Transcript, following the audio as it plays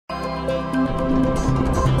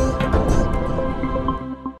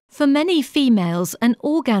For many females, an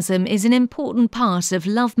orgasm is an important part of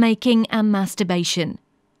lovemaking and masturbation.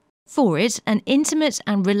 For it, an intimate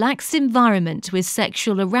and relaxed environment with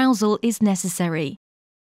sexual arousal is necessary.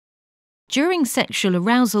 During sexual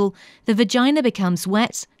arousal, the vagina becomes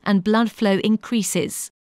wet and blood flow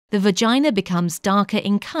increases. The vagina becomes darker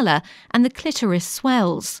in colour and the clitoris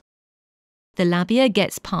swells. The labia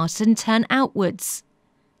gets parted and turn outwards.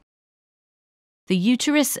 The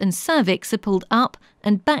uterus and cervix are pulled up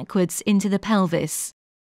and backwards into the pelvis.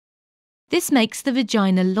 This makes the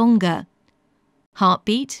vagina longer.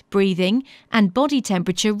 Heartbeat, breathing, and body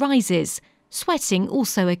temperature rises. Sweating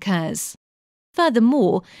also occurs.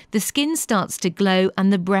 Furthermore, the skin starts to glow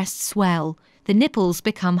and the breasts swell. The nipples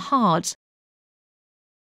become hard.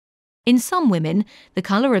 In some women, the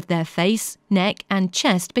colour of their face, neck, and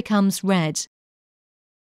chest becomes red.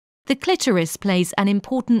 The clitoris plays an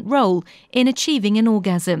important role in achieving an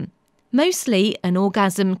orgasm. Mostly, an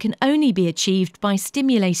orgasm can only be achieved by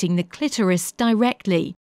stimulating the clitoris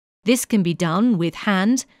directly. This can be done with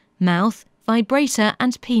hand, mouth, vibrator,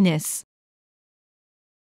 and penis.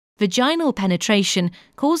 Vaginal penetration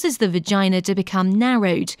causes the vagina to become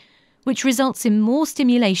narrowed, which results in more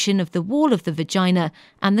stimulation of the wall of the vagina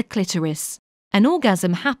and the clitoris. An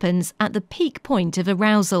orgasm happens at the peak point of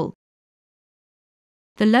arousal.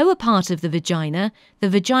 The lower part of the vagina, the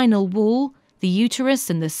vaginal wall, the uterus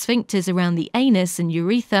and the sphincters around the anus and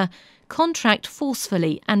urethra contract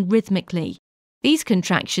forcefully and rhythmically. These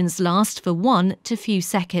contractions last for 1 to few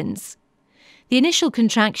seconds. The initial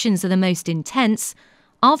contractions are the most intense.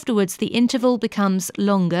 Afterwards, the interval becomes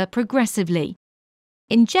longer progressively.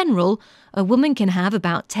 In general, a woman can have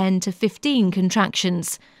about 10 to 15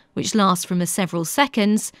 contractions, which last from several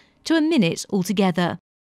seconds to a minute altogether.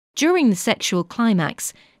 During the sexual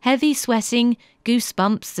climax, heavy sweating,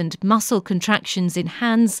 goosebumps, and muscle contractions in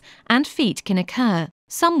hands and feet can occur.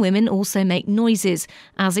 Some women also make noises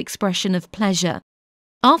as expression of pleasure.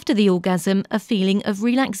 After the orgasm, a feeling of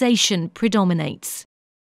relaxation predominates.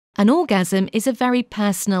 An orgasm is a very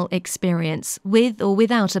personal experience, with or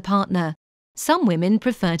without a partner. Some women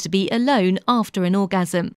prefer to be alone after an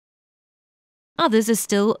orgasm. Others are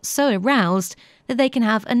still so aroused that they can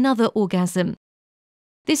have another orgasm.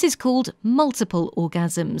 This is called multiple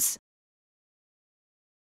orgasms.